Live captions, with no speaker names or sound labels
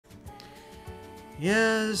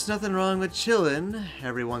Yeah, there's nothing wrong with chillin'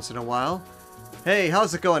 every once in a while. Hey,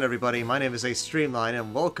 how's it going, everybody? My name is Ace Streamline,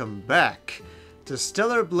 and welcome back to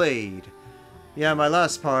Stellar Blade. Yeah, my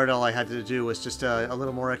last part, all I had to do was just a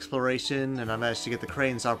little more exploration, and I managed to get the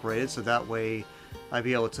cranes operated, so that way I'd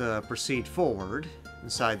be able to proceed forward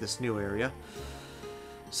inside this new area.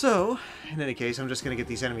 So, in any case, I'm just going to get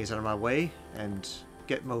these enemies out of my way and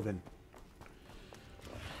get moving.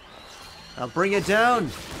 I'll bring it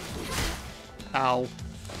down! Ow.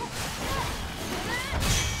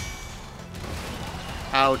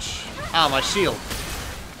 Ouch. Ow, my shield.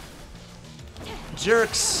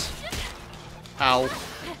 Jerks. Ow.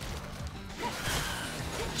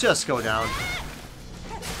 Just go down.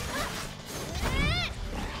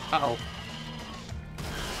 Uh-oh.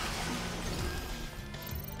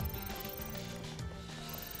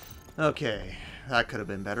 Okay, that could have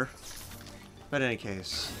been better. But in any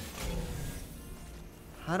case,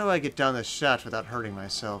 how do I get down this shaft without hurting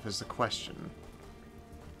myself is the question.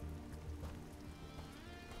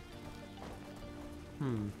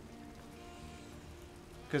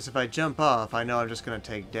 Because if I jump off, I know I'm just going to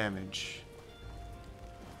take damage.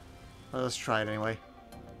 Well, let's try it anyway.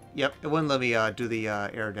 Yep, it wouldn't let me do the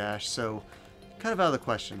air dash, so kind of out of the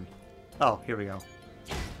question. Oh, here we go.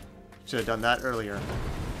 Should have done that earlier.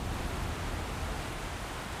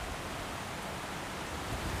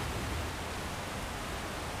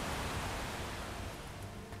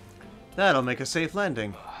 That'll make a safe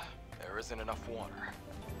landing. There isn't enough water.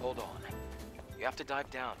 Hold on. You have to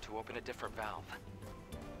dive down to open a different valve.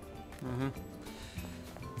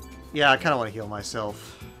 Yeah, I kind of want to heal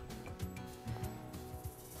myself.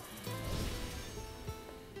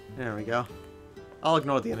 There we go. I'll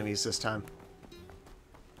ignore the enemies this time.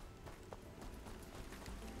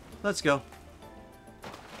 Let's go.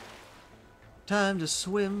 Time to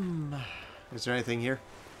swim. Is there anything here?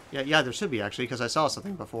 Yeah, there should be actually, because I saw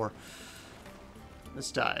something before.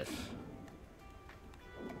 Let's dive.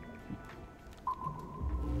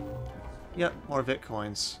 Yep, more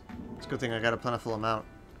Bitcoins. It's a good thing I got a plentiful amount.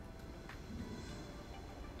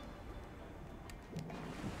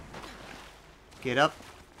 Get up.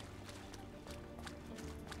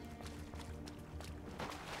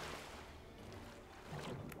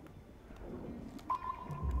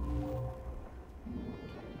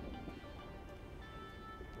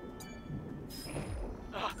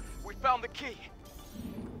 We found the key.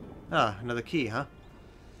 Ah, another key, huh?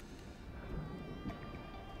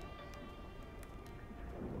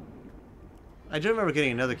 I do remember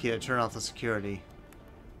getting another key to turn off the security.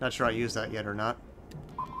 Not sure I used that yet or not.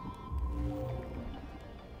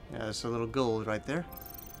 Yeah, there's a little gold right there.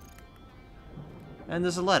 And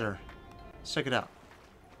there's a letter. Let's check it out.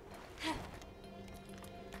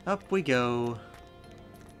 Up we go.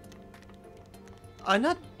 I'm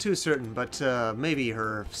not too certain, but maybe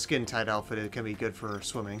her skin-tight outfit can be good for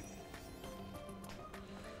swimming.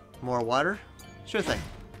 More water? Sure thing.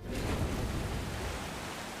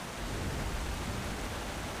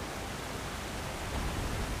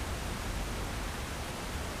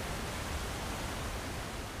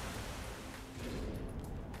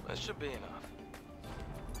 That should be enough.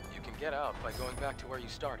 You can get out by going back to where you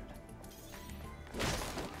started.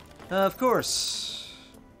 Of course.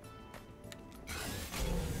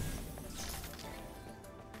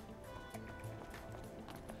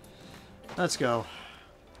 Let's go.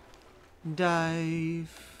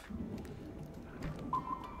 Dive.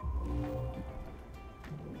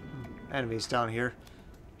 Enemies down here.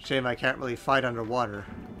 Shame I can't really fight underwater.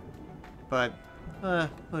 But,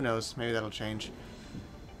 who knows? Maybe that'll change.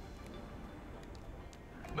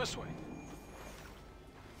 This way.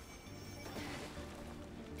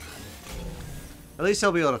 At least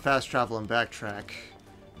I'll be able to fast travel and backtrack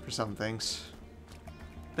for some things.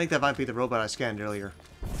 I think that might be the robot I scanned earlier.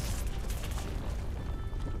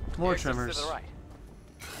 More tremors. To the right.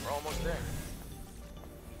 We're almost there.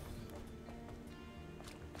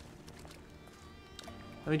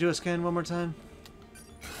 Let me do a scan one more time.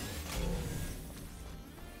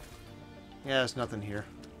 Yeah, there's nothing here.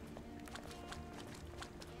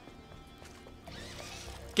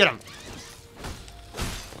 Get him!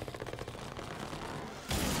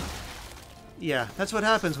 Yeah, that's what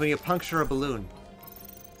happens when you puncture a balloon.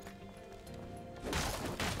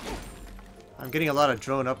 I'm getting a lot of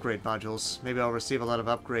drone upgrade modules. Maybe I'll receive a lot of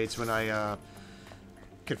upgrades when I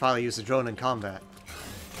can finally use the drone in combat.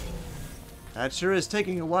 That sure is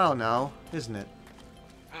taking a while now, isn't it?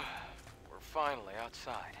 We're finally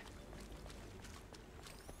outside.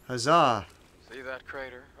 Huzzah! See that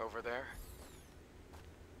crater over there?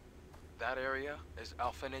 That area is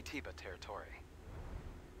Alpha Natiba territory.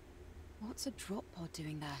 What's a drop pod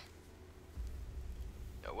doing there?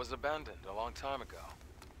 It was abandoned a long time ago.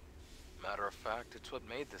 Matter of fact, it's what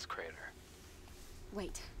made this crater.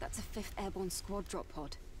 Wait, that's a 5th Airborne Squad drop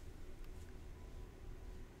pod.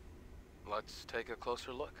 Let's take a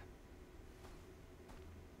closer look.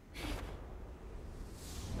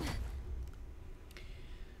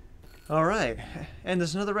 Alright, and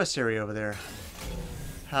there's another rest area over there.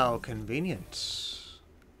 How convenient.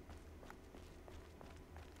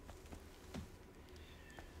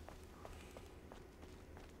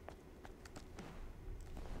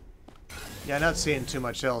 Yeah, not seeing too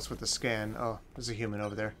much else with the scan. Oh, there's a human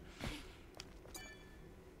over there.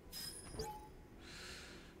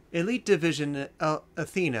 Elite Division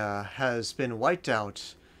Athena has been wiped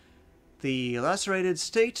out. The lacerated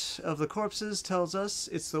state of the corpses tells us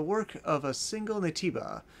it's the work of a single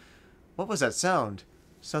Natiba. What was that sound?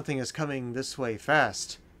 Something is coming this way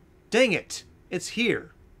fast. Dang it! It's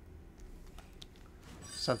here!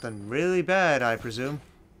 Something really bad, I presume.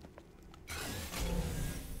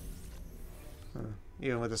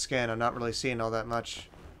 Even with the scan, I'm not really seeing all that much.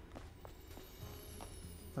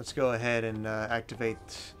 Let's go ahead and activate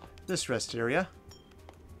this rest area.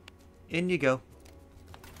 In you go.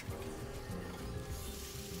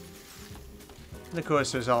 And of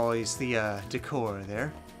course, there's always the decor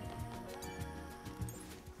there.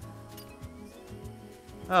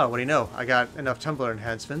 Oh, what do you know? I got enough tumbler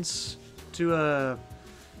enhancements to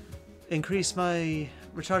increase my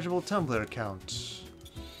rechargeable tumbler count.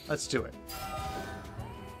 Let's do it.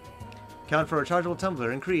 Count for rechargeable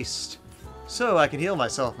tumbler increased. So I can heal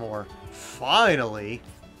myself more. Finally!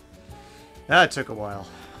 That took a while.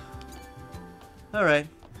 Alright,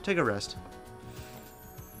 take a rest.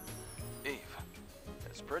 Eve,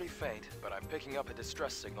 it's pretty faint, but I'm picking up a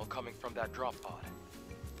distress signal coming from that drop pod.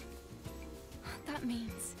 That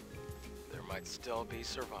means... There might still be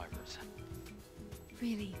survivors.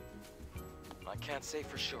 Really? I can't say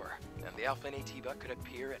for sure, and the Alpha Natiba could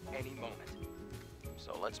appear at any moment.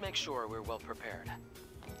 So let's make sure we're well prepared.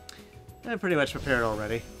 I'm pretty much prepared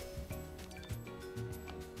already.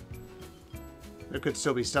 There could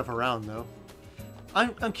still be stuff around, though.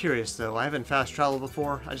 I'm curious, though. I haven't fast traveled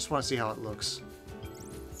before. I just want to see how it looks.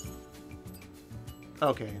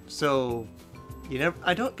 Okay, so...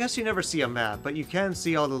 I don't guess you never see a map, but you can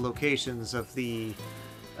see all the locations of the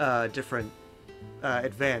different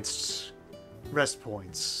advanced rest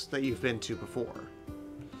points that you've been to before.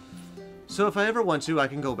 So if I ever want to, I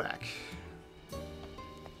can go back.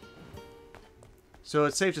 So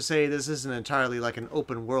it's safe to say this isn't entirely like an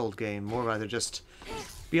open world game, more rather just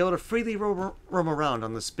be able to freely roam around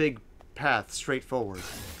on this big path straight forward.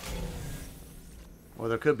 Or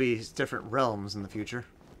there could be different realms in the future.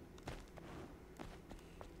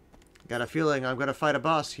 Got a feeling I'm gonna fight a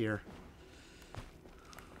boss here.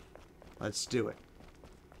 Let's do it.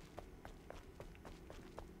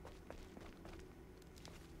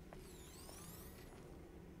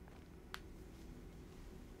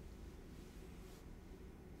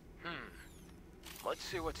 Let's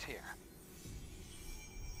see what's here.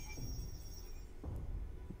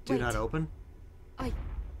 Do not open? I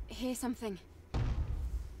hear something.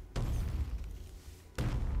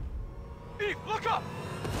 Eve, look up!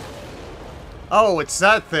 Oh, it's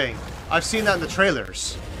that thing. I've seen that in the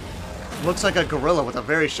trailers. Looks like a gorilla with a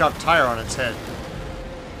very sharp tire on its head.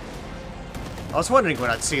 I was wondering when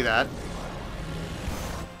I'd see that.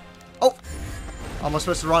 Oh! Almost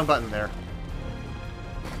pressed the wrong button there.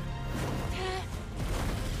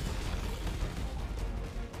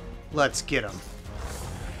 Let's get him.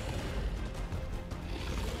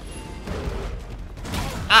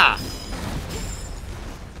 Ah!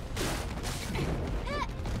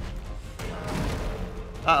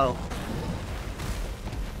 Uh-oh.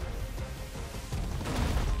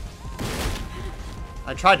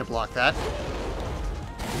 I tried to block that.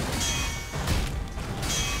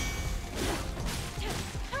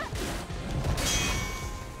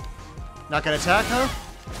 Not gonna attack, huh?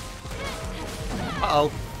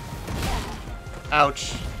 Uh-oh.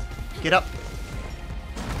 Ouch. Get up.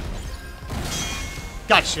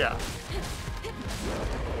 Gotcha.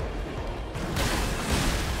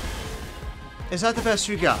 Is that the best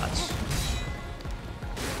you got?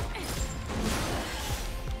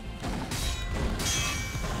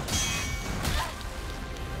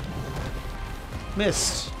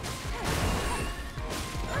 Missed.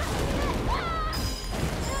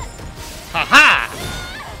 Ha-ha!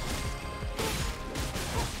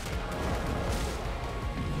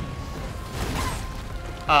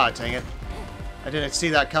 Ah, dang it. I didn't see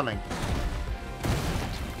that coming.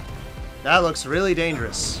 That looks really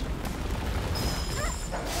dangerous.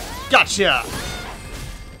 Gotcha!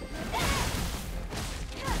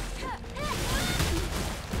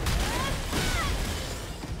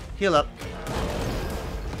 Heal up.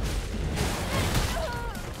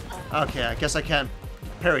 Okay, I guess I can't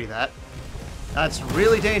parry that. That's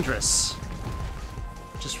really dangerous.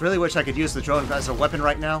 Just really wish I could use the drone as a weapon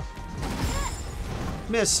right now.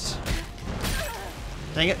 Missed.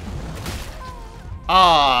 Dang it.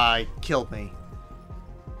 Ah, he killed me.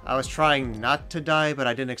 I was trying not to die, but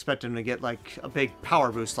I didn't expect him to get, like, a big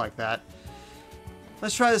power boost like that.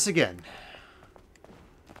 Let's try this again.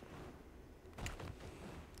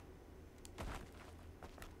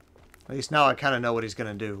 At least now I kind of know what he's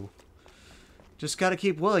going to do. Just gotta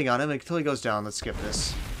keep willing on him until he goes down. Let's skip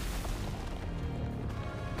this.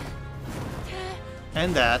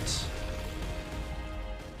 And that.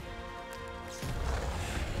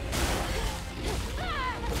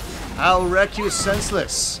 I'll wreck you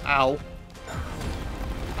senseless. Ow.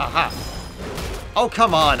 Aha. Oh,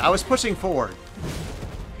 come on. I was pushing forward.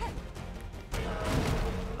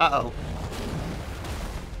 Uh-oh.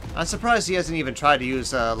 I'm surprised he hasn't even tried to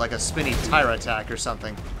use, like a spinny tire attack or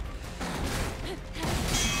something.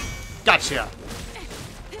 Gotcha!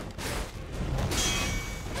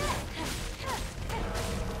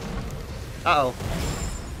 Uh-oh.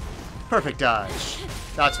 Perfect dodge.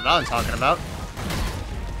 That's what I'm talking about.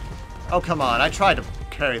 Oh, come on. I tried to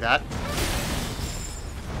carry that.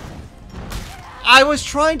 I was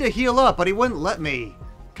trying to heal up, but he wouldn't let me.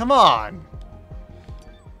 Come on.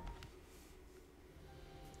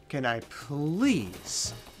 Can I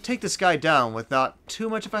please take this guy down without too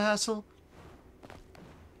much of a hassle?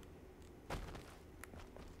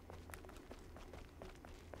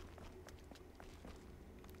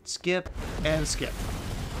 Skip and skip.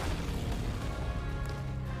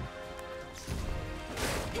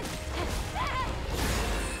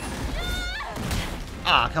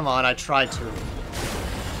 Ah, come on, I tried to.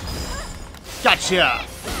 Gotcha!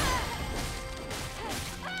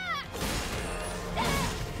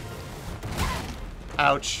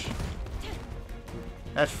 Ouch.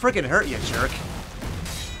 That friggin' hurt you, jerk.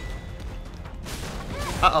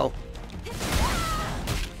 Uh-oh.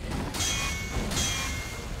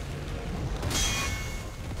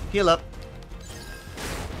 Heal up.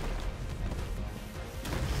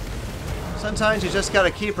 Sometimes you just gotta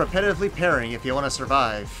keep repetitively parrying if you want to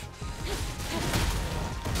survive.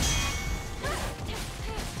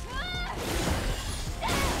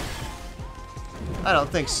 I don't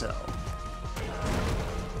think so.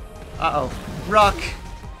 Uh-oh. Rock!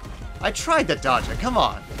 I tried to dodge it, come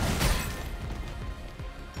on!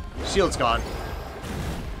 Shield's gone.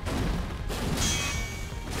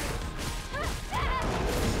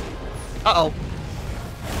 Uh-oh.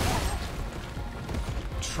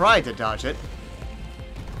 Tried to dodge it.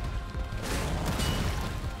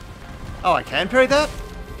 Oh, I can parry that?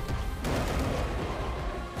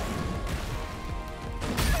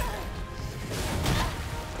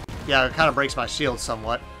 Yeah, it kind of breaks my shield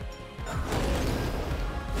somewhat.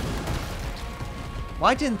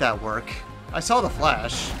 Why didn't that work? I saw the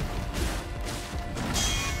flash.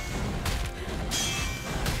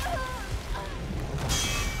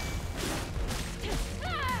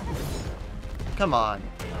 Come on.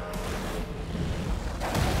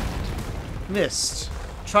 Missed.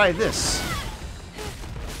 Try this.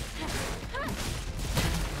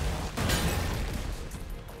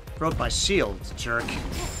 Broke my shield, jerk.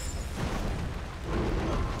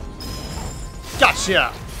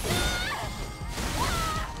 Gotcha!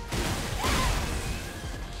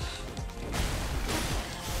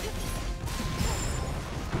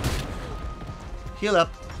 Heal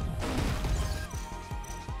up.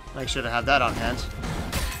 Make sure to have that on hand.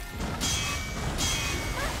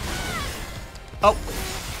 Oh,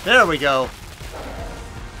 there we go.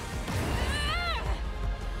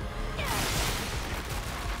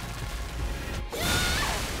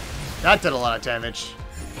 That did a lot of damage.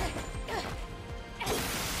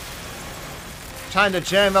 Time to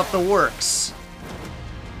jam up the works.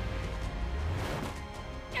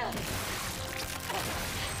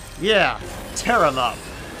 Yeah, tear him up.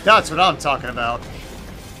 That's what I'm talking about.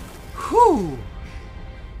 Whew!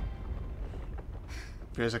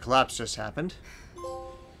 There's a collapse just happened.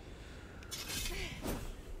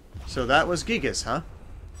 So that was Gigas, huh?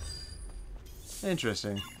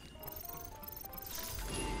 Interesting.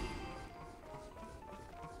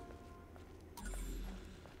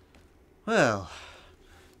 Well,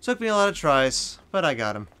 took me a lot of tries, but I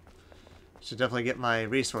got him. Should definitely get my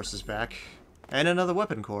resources back. And another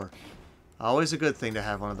weapon core. Always a good thing to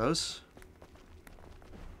have one of those.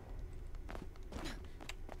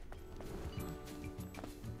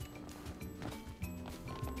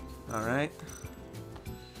 Alright.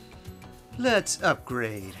 Let's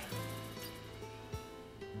upgrade.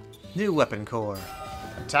 New weapon core.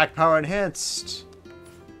 Attack power enhanced.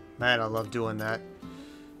 Man, I love doing that.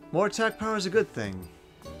 More attack power is a good thing.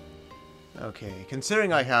 Okay,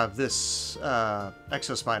 considering I have this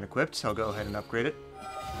exospine equipped, I'll go ahead and upgrade it.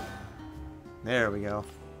 There we go.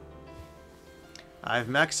 I've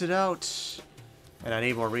maxed it out, and I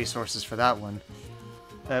need more resources for that one.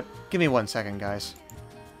 Give me 1 second, guys.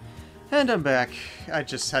 And I'm back. I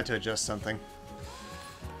just had to adjust something.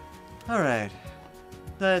 Alright.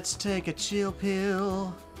 Let's take a chill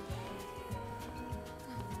pill.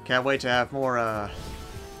 Can't wait to have more,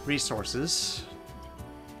 resources.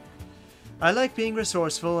 I like being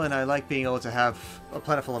resourceful, and I like being able to have a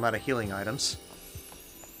plentiful amount of healing items.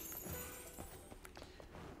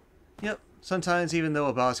 Yep, sometimes even though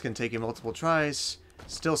a boss can take you multiple tries,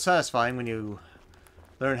 it's still satisfying when you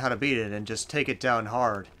learn how to beat it and just take it down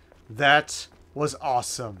hard. That was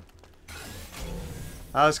awesome.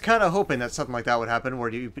 I was kind of hoping that something like that would happen, where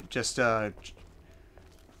you just,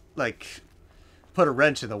 like, put a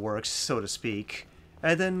wrench in the works, so to speak,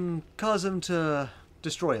 and then cause him to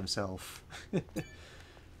destroy himself.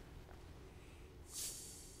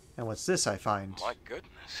 And what's this I find? My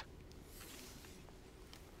goodness.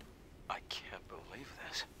 I can't believe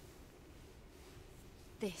this.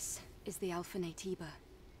 This is the Alpha Natiba.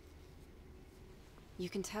 You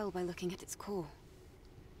can tell by looking at its core.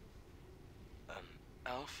 An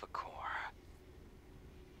Alpha Core.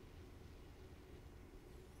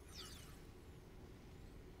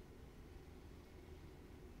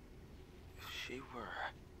 If she were...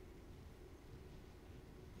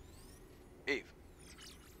 Eve.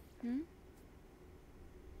 Hmm?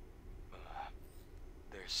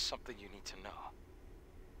 There's something you need to know.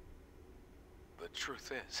 The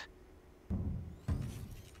truth is...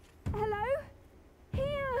 Hello?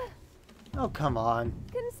 Here! Oh, come on.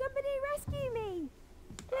 Can somebody rescue me?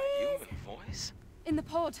 A Please? human voice? In the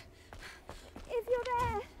pod. If you're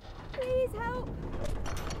there, please help!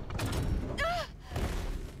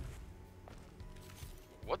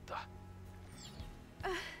 What the?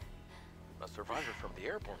 A survivor from the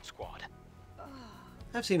airborne squad.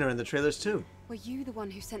 I've seen her in the trailers too. Were you the one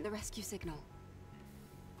who sent the rescue signal?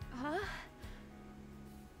 Huh?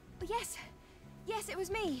 Yes. Yes, it was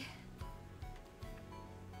me.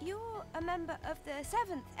 You're a member of the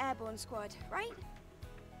 7th Airborne Squad, right?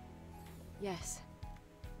 Yes.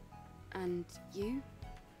 And you?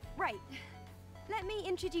 Right. Let me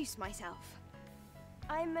introduce myself.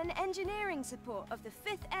 I'm an engineering support of the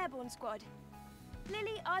 5th Airborne Squad.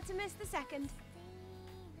 Lily Artemis II.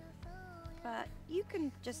 But you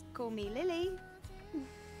can just call me Lily.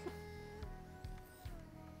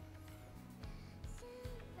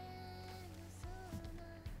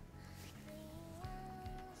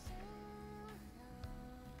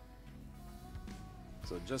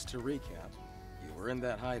 So just to recap, you were in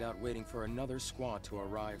that hideout waiting for another squad to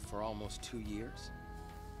arrive for almost 2 years?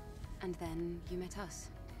 And then you met us.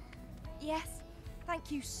 Yes.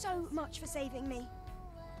 Thank you so much for saving me.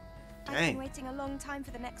 I've Dang. been waiting a long time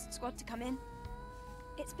for the next squad to come in.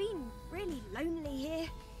 It's been really lonely here.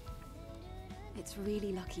 It's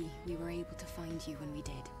really lucky we were able to find you when we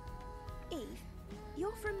did. Eve,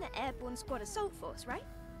 you're from the Airborne Squad Assault Force, right?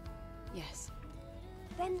 Yes.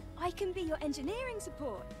 Then I can be your engineering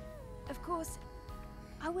support. Of course,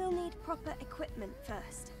 I will need proper equipment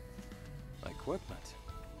first. Equipment?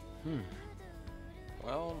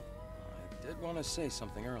 Well, I did want to say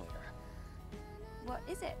something earlier. What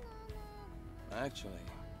is it? Actually,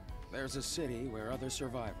 there's a city where other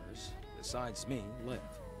survivors, besides me, live.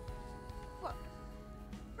 What?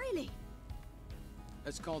 Really?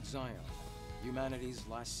 It's called Zion, humanity's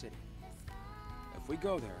last city. If we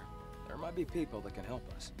go there, there might be people that can help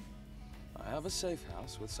us. I have a safe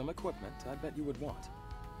house with some equipment I bet you would want.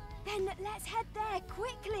 Then let's head there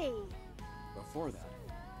quickly. Before that,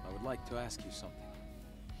 I would like to ask you something.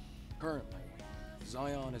 Currently,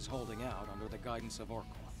 Zion is holding out under the guidance of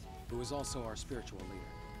Oracle, who is also our spiritual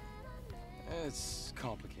leader. It's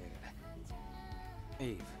complicated.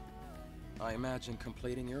 Eve, I imagine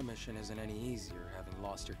completing your mission isn't any easier having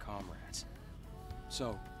lost your comrades.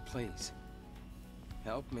 So, please,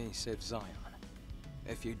 help me save Zion.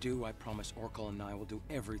 If you do, I promise Oracle and I will do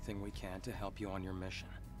everything we can to help you on your mission.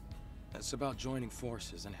 It's about joining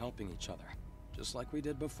forces and helping each other, just like we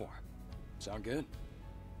did before. Sound good?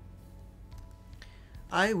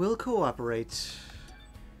 I will cooperate.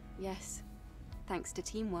 Yes. Thanks to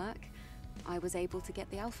teamwork, I was able to get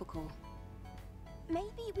the Alpha Core.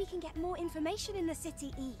 Maybe we can get more information in the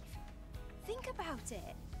city, Eve. Think about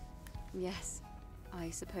it. Yes. I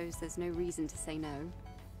suppose there's no reason to say no.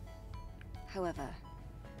 However,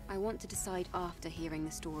 I want to decide after hearing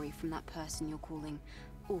the story from that person you're calling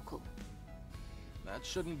Oracle. That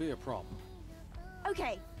shouldn't be a problem.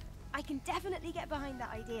 Okay, I can definitely get behind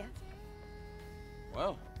that idea.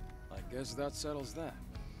 Well, I guess that settles that.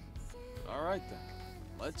 All right then,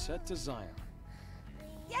 let's head to Zion.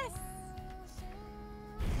 Yes!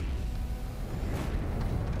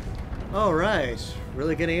 Alright,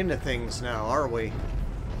 really getting into things now, are we?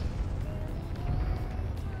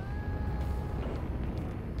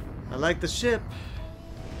 I like the ship.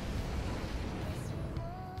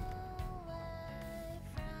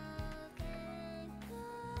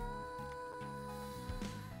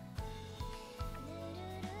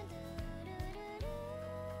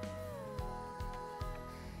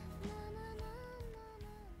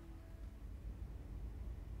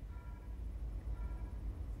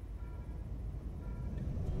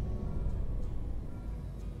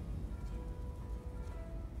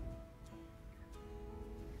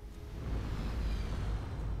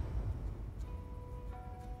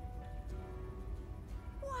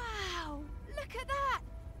 Wow! Look at that!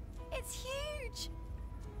 It's huge!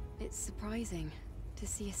 It's surprising to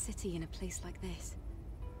see a city in a place like this.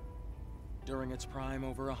 During its prime,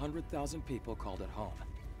 over 100,000 people called it home.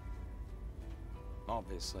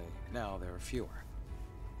 Obviously, now there are fewer.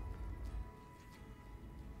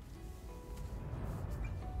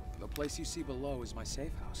 The place you see below is my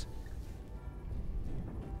safe house.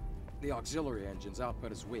 The auxiliary engine's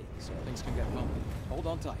output is weak, so things can get bumpy. Hold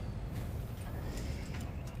on tight.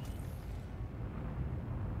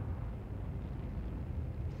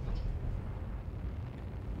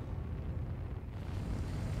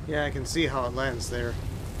 Yeah, I can see how it lands there.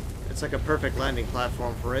 It's like a perfect landing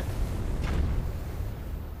platform for it.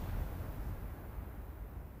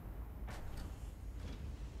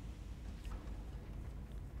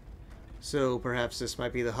 So perhaps this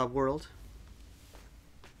might be the hub world?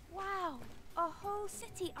 Wow! A whole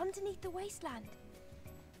city underneath the wasteland.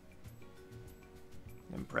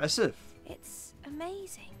 Impressive. It's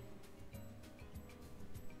amazing.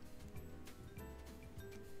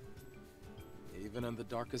 Even in the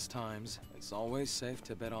darkest times, it's always safe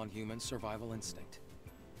to bet on human survival instinct.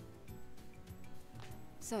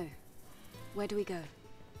 So, where do we go?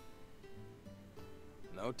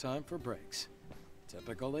 No time for breaks.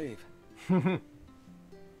 Typical Eve.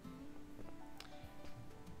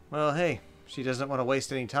 Well, hey, she doesn't want to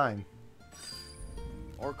waste any time.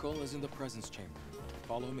 Oracle is in the presence chamber.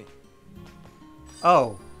 Follow me.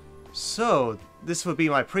 Oh, so this would be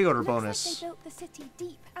my pre-order Looks bonus. like they built the city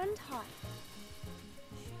deep and high.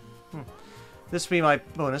 This would be my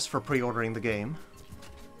bonus for pre-ordering the game.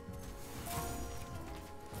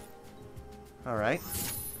 Alright.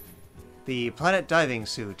 The Planet Diving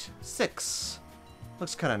Suit 6.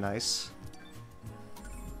 Looks kind of nice.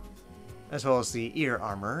 As well as the ear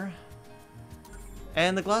armor.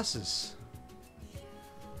 And the glasses.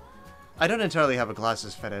 I don't entirely have a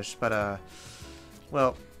glasses fetish, but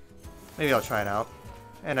well, maybe I'll try it out.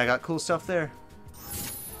 And I got cool stuff there.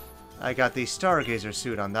 I got the Stargazer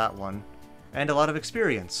suit on that one. And a lot of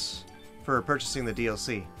experience for purchasing the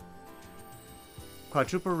DLC.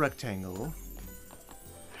 Quadruple rectangle.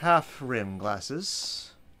 Half rim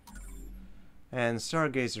glasses. And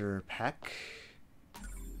Stargazer pack.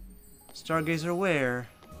 Stargazer wear.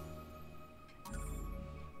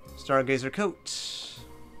 Stargazer coat.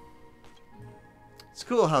 It's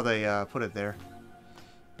cool how they put it there.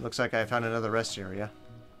 Looks like I found another rest area.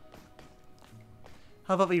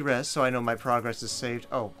 How about we rest so I know my progress is saved?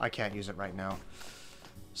 Oh, I can't use it right now.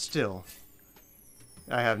 Still.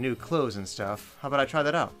 I have new clothes and stuff. How about I try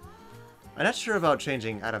that out? I'm not sure about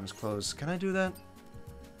changing Adam's clothes. Can I do that?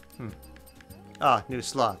 Ah, new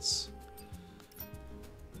slots.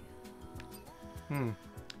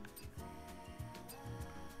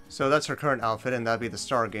 So that's her current outfit, and that'd be the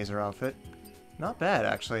Stargazer outfit. Not bad,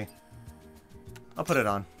 actually. I'll put it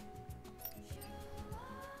on.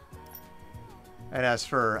 And as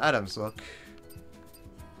for Adam's look,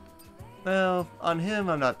 well, on him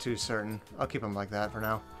I'm not too certain. I'll keep him like that for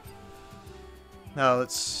now. Now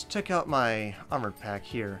let's check out my armored pack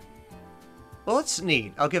here. Well, it's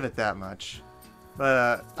neat. I'll give it that much.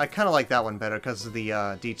 But I kind of like that one better because of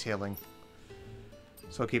the detailing.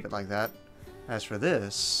 So I'll keep it like that. As for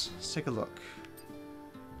this, let's take a look.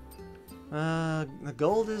 The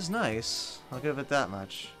gold is nice. I'll give it that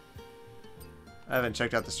much. I haven't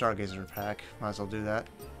checked out the Stargazer pack. Might as well do that.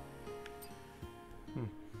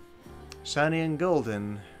 Shiny and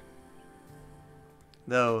golden.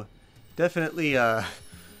 Though, definitely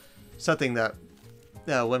something that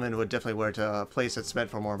women would definitely wear to a place that's meant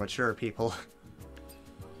for more mature people.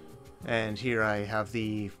 And here I have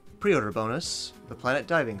the pre-order bonus, the Planet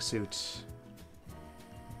Diving Suit.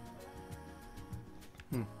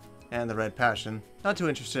 And the Red Passion. Not too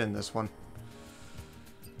interested in this one.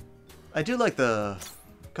 I do like the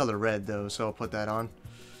color red though, so I'll put that on.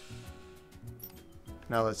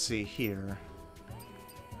 Now let's see here.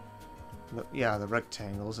 Yeah, the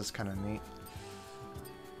rectangles, that's kind of neat.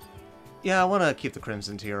 Yeah, I want to keep the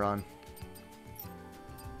crimson tier on.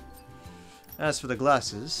 As for the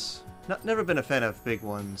glasses, never been a fan of big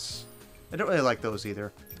ones. I don't really like those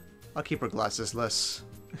either. I'll keep her glasses less.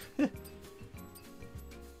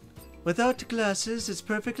 Without glasses, it's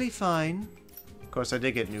perfectly fine. Of course, I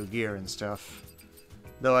did get new gear and stuff.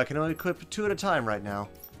 Though I can only equip 2 at a time right now.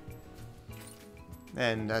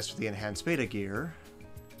 And as for the enhanced beta gear...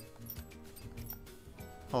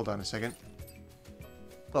 Hold on a second.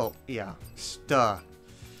 Oh, yeah. Duh.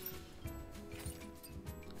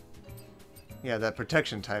 Yeah, that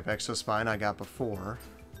protection type exospine I got before.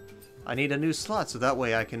 I need a new slot so that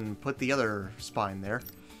way I can put the other spine there.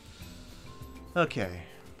 Okay.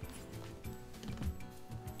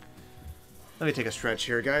 Let me take a stretch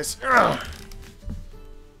here, guys. Ugh.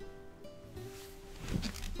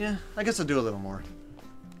 Yeah, I guess I'll do a little more.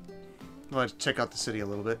 I want to check out the city a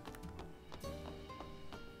little bit.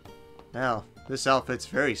 Now, this outfit's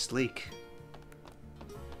very sleek.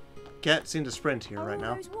 Can't seem to sprint here right now. Are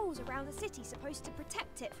all those walls around the city supposed to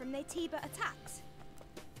protect it from Naytiba attacks?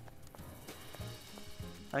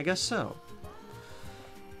 I guess so.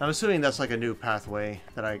 I'm assuming that's like a new pathway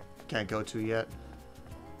that I can't go to yet.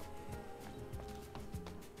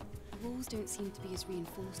 The walls don't seem to be as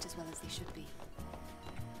reinforced as well as they should be.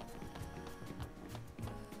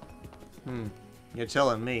 You're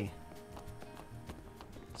telling me.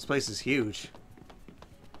 This place is huge.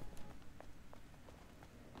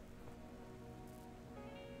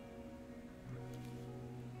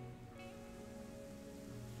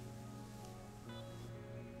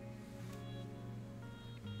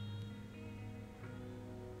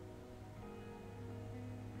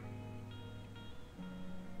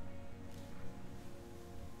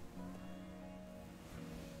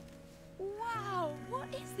 Wow, what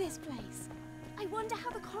is this place? I wonder how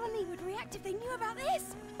the colony would react if they knew about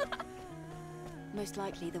this. Most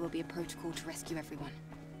likely there will be a protocol to rescue everyone.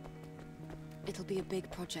 It'll be a big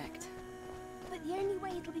project. But the only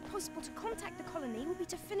way it'll be possible to contact the colony will be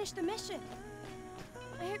to finish the mission.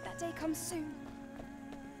 I hope that day comes soon.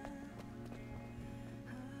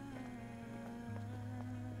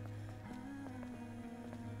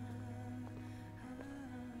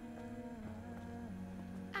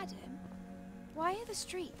 Adam, why are the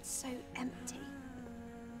streets so empty?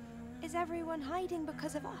 Is everyone hiding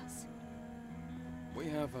because of us? We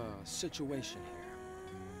have a situation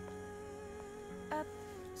here. A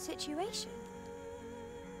situation?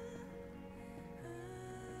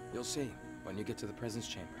 You'll see when you get to the presence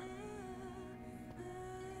chamber.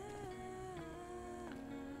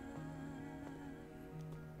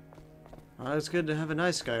 Well, it's good to have a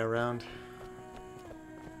nice guy around.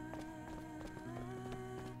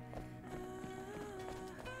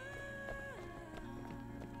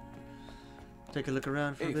 Take a look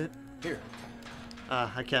around for a bit. Here.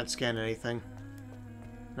 I can't scan anything.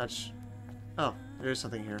 Oh, there's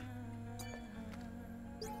something here.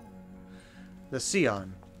 The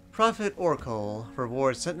Sion. Prophet Orkol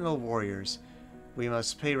rewards Sentinel warriors. We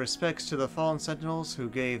must pay respects to the fallen Sentinels who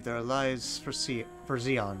gave their lives for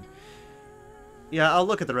Xion. Yeah, I'll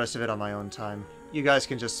look at the rest of it on my own time. You guys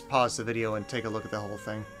can just pause the video and take a look at the whole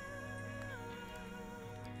thing.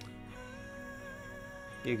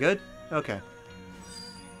 You good? Okay.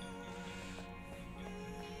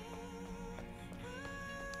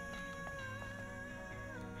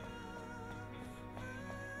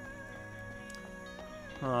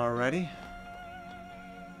 Alrighty.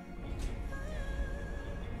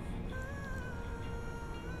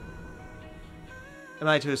 Am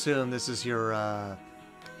I to assume this is your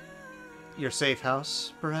safe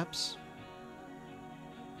house, perhaps?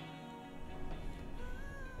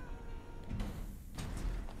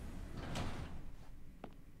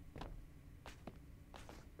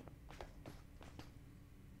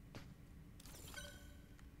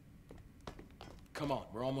 Come on,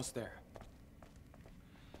 we're almost there.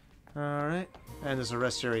 Alright. And there's a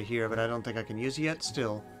rest area here, but I don't think I can use it yet.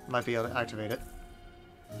 Still, might be able to activate it.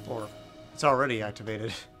 Or, it's already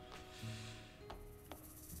activated.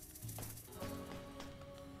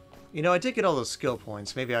 You know, I did get all those skill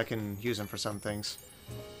points. Maybe I can use them for some things.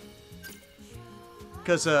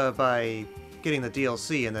 Because by getting the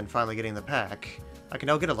DLC and then finally getting the pack, I can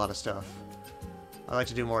now get a lot of stuff. I'd like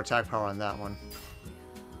to do more attack power on that one.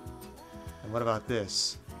 And what about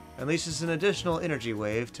this? Unleashes an additional energy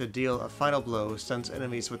wave to deal a final blow, stuns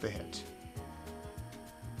enemies with a hit.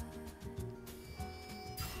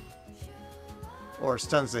 or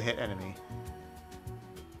stuns the hit enemy.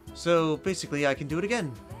 So basically I can do it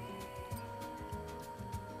again.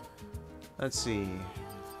 Let's see.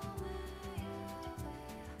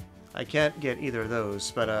 I can't get either of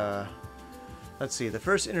those, but let's see. The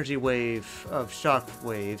first energy wave of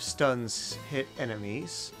Shockwave stuns hit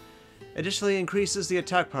enemies. Additionally increases the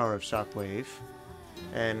attack power of Shockwave.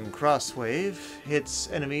 And Crosswave hits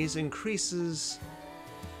enemies, increases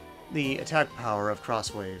the attack power of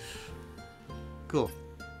Crosswave. Cool.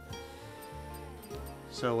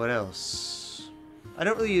 So what else? I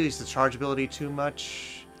don't really use the charge ability too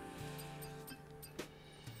much.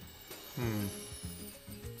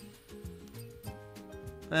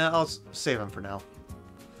 I'll save them for now.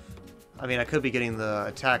 I mean, I could be getting the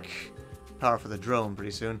attack power for the drone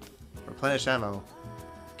pretty soon. Replenish ammo.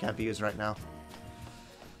 Can't be used right now.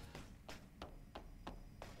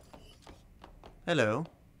 Hello.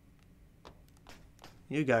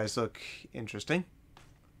 You guys look interesting.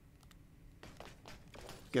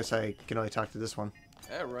 Guess I can only talk to this one.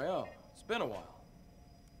 Hey, Rael. It's been a while.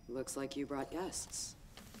 Looks like you brought guests.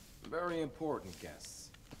 Very important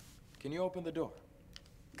guests. Can you open the door?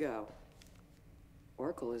 Go.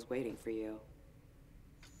 Oracle is waiting for you.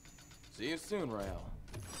 See you soon, Rael.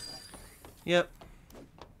 Yep.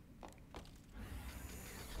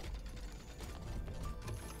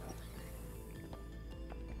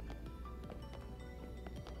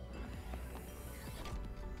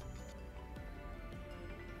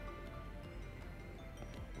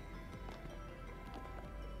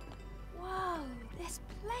 Whoa, this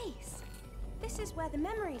place. This is where the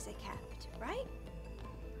memories are kept, right?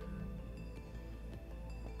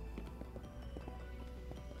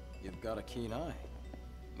 You've got a keen eye.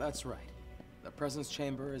 That's right. The presence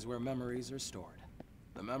chamber is where memories are stored.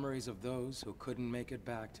 The memories of those who couldn't make it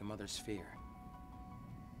back to Mother Sphere.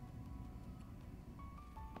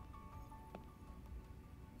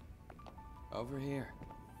 Over here.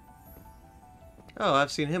 Oh,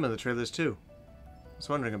 I've seen him in the trailers too. I was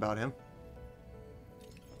wondering about him.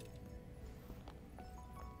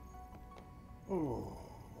 Oh.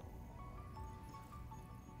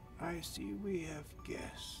 I see we have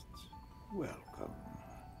guests. Welcome.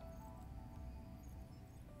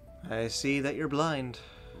 I see that you're blind.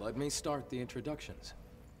 Let me start the introductions.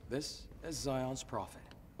 This is Zion's prophet,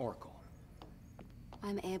 Oracle.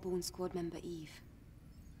 I'm Airborne Squad member Eve.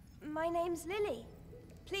 My name's Lily.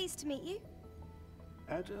 Pleased to meet you.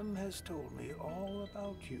 Adam has told me all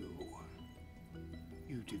about you.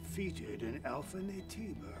 You defeated an Alpha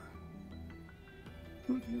Natiba.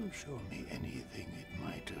 Could you show me anything it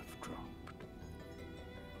might have dropped?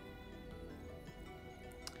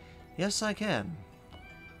 Yes, I can.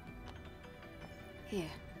 Here.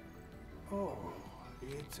 Oh,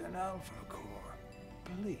 it's an Alpha Core.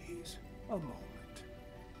 Please, a moment.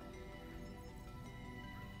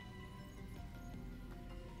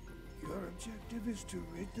 Your objective is to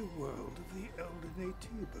rid the world of the Elder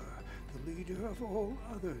Natiba, the leader of all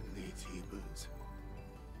other Natibas.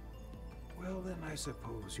 Well, then I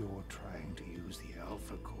suppose you're trying to use the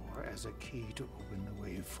Alpha Core as a key to open the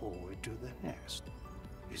way forward to the nest.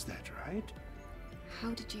 Is that right?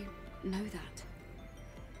 How did you know that?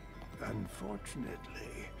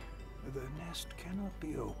 Unfortunately, the nest cannot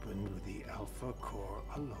be opened with the Alpha Core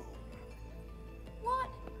alone. What?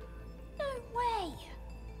 No way!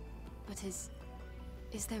 But is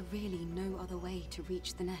there really no other way to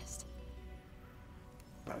reach the nest?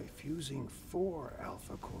 By fusing 4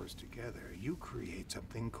 Alpha Cores together, you create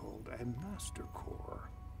something called a Master Core.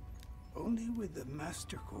 Only with the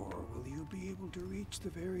Master Core will you be able to reach the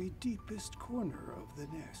very deepest corner of the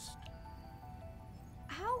nest.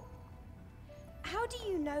 How do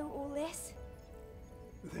you know all this?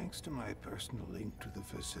 Thanks to my personal link to the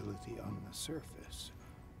facility on the surface,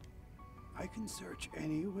 I can search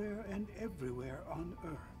anywhere and everywhere on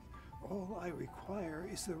Earth. All I require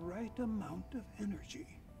is the right amount of energy.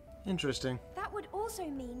 Interesting. That would also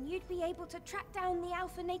mean you'd be able to track down the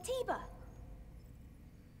Alpha Natiba.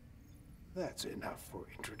 That's enough for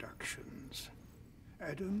introductions.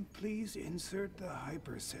 Adam, please insert the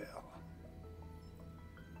hypercell.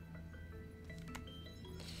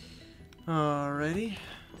 Alrighty.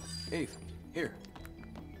 Eve, here.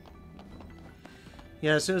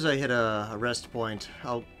 Yeah, as soon as I hit a rest point,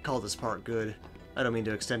 I'll call this part good. I don't mean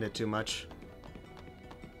to extend it too much.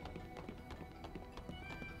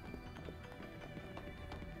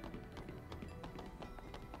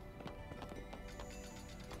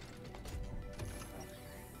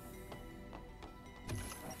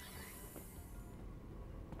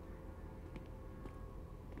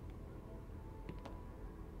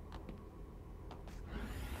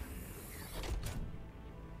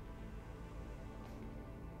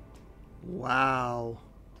 Wow.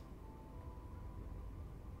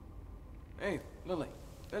 Hey, Lily,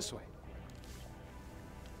 this way.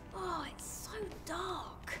 Oh, it's so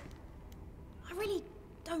dark. I really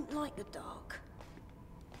don't like the dark.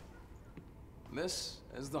 This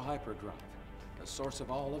is the hyperdrive, the source of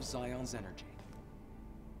all of Zion's energy.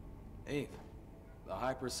 Eve, the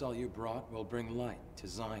hypercell you brought will bring light to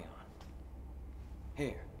Zion.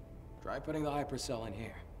 Here, try putting the hypercell in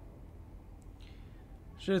here.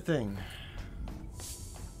 Sure thing.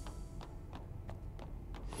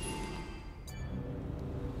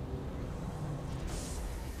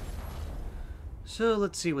 So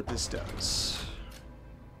let's see what this does.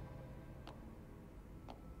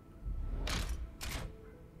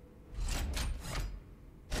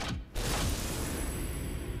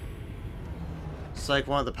 It's like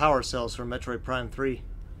one of the power cells from Metroid Prime 3.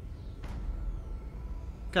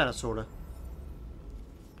 Kinda, sorta.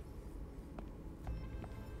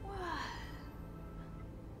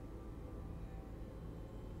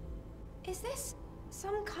 Is this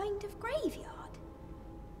some kind of graveyard?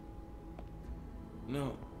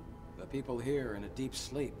 No, the people here are in a deep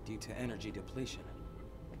sleep due to energy depletion.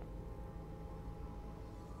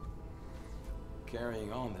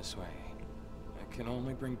 Carrying on this way, it can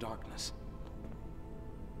only bring darkness.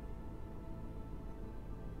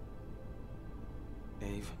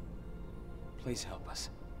 Eve, please help us.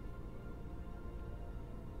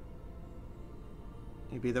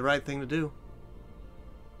 It'd be the right thing to do.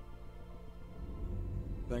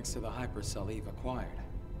 Thanks to the hypercell Eve acquired,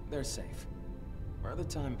 they're safe. For the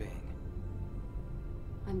time being.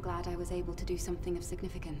 I'm glad I was able to do something of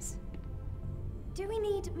significance. Do we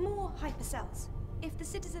need more hypercells if the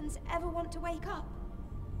citizens ever want to wake up?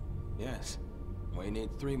 Yes. We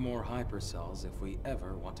need 3 more hypercells if we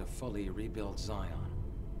ever want to fully rebuild Zion.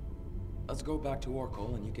 Let's go back to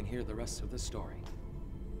Oracle and you can hear the rest of the story.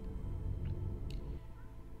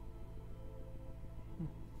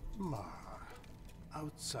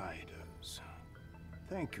 Outsiders,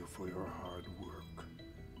 thank you for your hard work.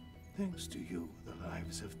 Thanks to you, the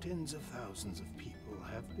lives of tens of thousands of people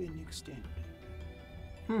have been extended.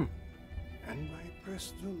 And my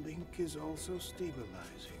personal link is also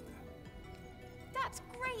stabilizing. That's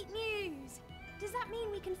great news! Does that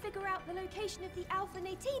mean we can figure out the location of the Alpha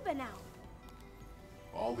Natiba now?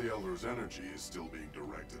 All the Elder's energy is still being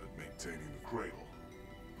directed at maintaining the cradle.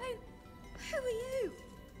 Who are you?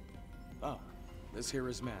 Oh, this here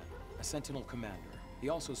is Matt, a Sentinel commander. He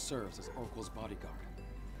also serves as Oracle's bodyguard.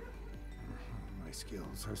 My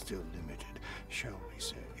skills are still limited, shall we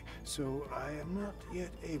say, so I am not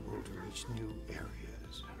yet able to reach new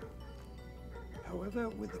areas. However,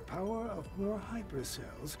 with the power of more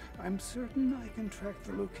hypercells, I'm certain I can track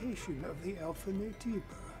the location of the Alpha Natiba.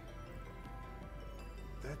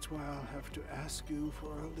 That's why I'll have to ask you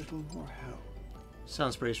for a little more help.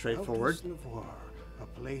 Sounds pretty straightforward. Altus Lavoir, a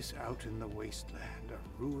place out in the wasteland,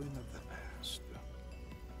 a ruin of the past.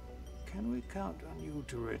 Can we count on you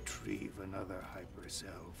to retrieve another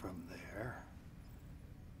hypercell from there?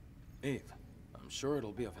 Eve, I'm sure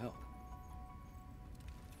it'll be of help.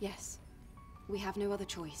 Yes. We have no other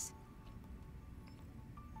choice.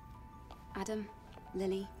 Adam,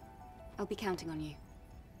 Lily, I'll be counting on you.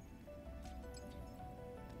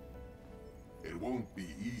 It won't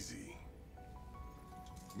be easy.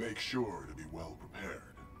 Make sure to be well prepared.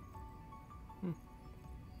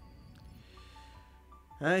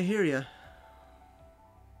 I hear ya.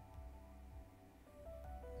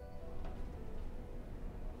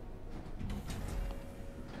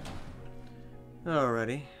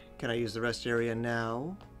 Alrighty. Can I use the rest area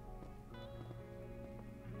now?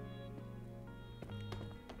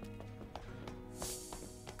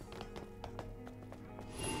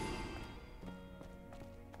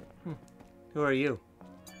 Who are you?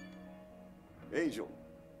 Angel,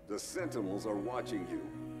 the Sentinels are watching you.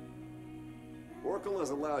 Oracle has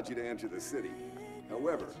allowed you to enter the city.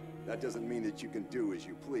 However, that doesn't mean that you can do as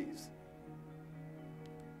you please.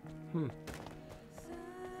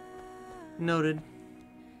 Noted.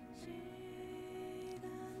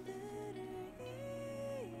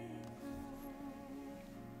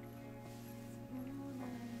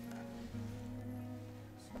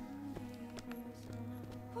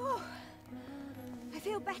 Oh, I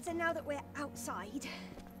feel better now that we're outside.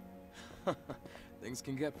 Things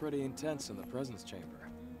can get pretty intense in the presence chamber.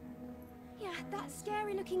 Yeah, that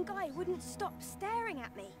scary-looking guy wouldn't stop staring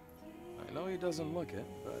at me. I know he doesn't look it,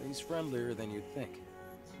 but he's friendlier than you'd think.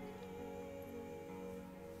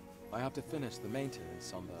 I have to finish the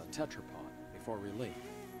maintenance on the tetrapod before we leave.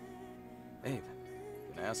 Abe,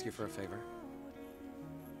 can I ask you for a favor?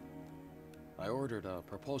 I ordered a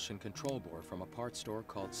propulsion control board from a parts store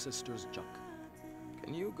called Sister's Junk.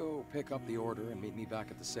 Can you go pick up the order and meet me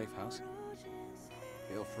back at the safe house?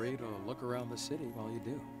 Feel free to look around the city while you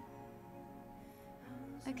do.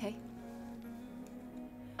 Okay.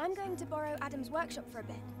 I'm going to borrow Adam's workshop for a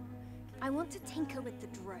bit. I want to tinker with the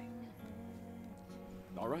drone.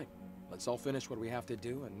 All right, let's all finish what we have to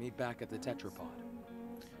do and meet back at the tetrapod.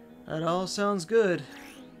 That all sounds good.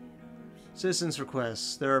 Citizens'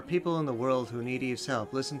 requests. There are people in the world who need Eve's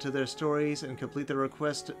help. Listen to their stories and complete the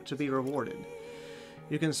request to be rewarded.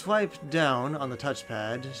 You can swipe down on the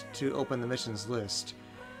touchpad to open the missions list.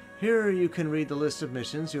 Here you can read the list of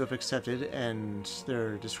missions you have accepted and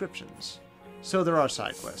their descriptions. So there are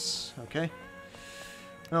side quests, okay?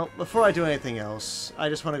 Well, before I do anything else, I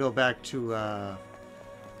just want to go back to,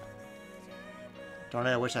 Darn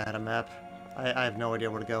it, I wish I had a map. I have no idea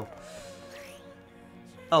where to go.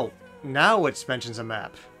 Oh, now it mentions a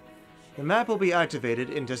map. The map will be activated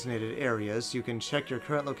in designated areas. You can check your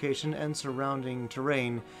current location and surrounding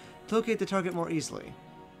terrain to locate the target more easily.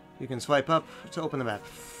 You can swipe up to open the map.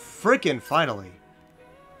 Frickin' finally!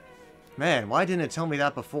 Man, why didn't it tell me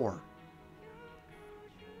that before?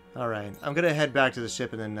 Alright, I'm gonna head back to the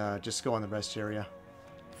ship and then just go on the rest area.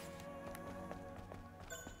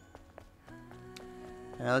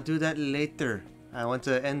 And I'll do that later. I want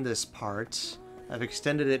to end this part. I've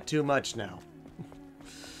extended it too much now.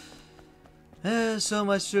 So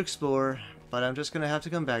much to explore, but I'm just gonna have to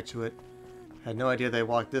come back to it. Had no idea they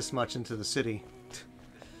walked this much into the city.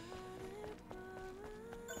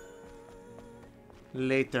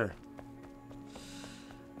 Later.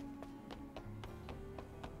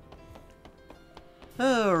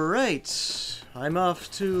 Alright, I'm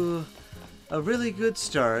off to a really good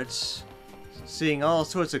start. Seeing all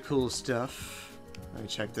sorts of cool stuff. Let me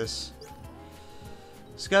check this.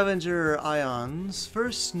 Scavenger ions.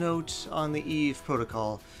 First note on the Eve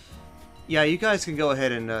protocol. Yeah, you guys can go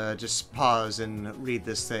ahead and just pause and read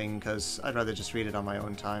this thing, because I'd rather just read it on my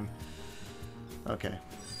own time. Okay.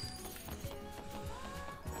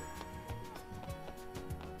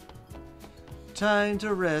 Time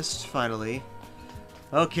to rest, finally.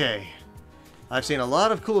 Okay. I've seen a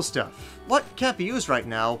lot of cool stuff. What? Can't be used right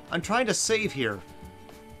now. I'm trying to save here.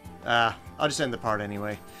 I'll just end the part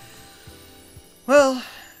anyway. Well,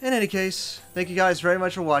 in any case, thank you guys very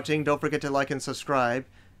much for watching. Don't forget to like and subscribe.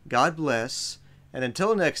 God bless. And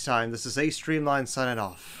until next time, this is A Streamline signing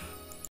off.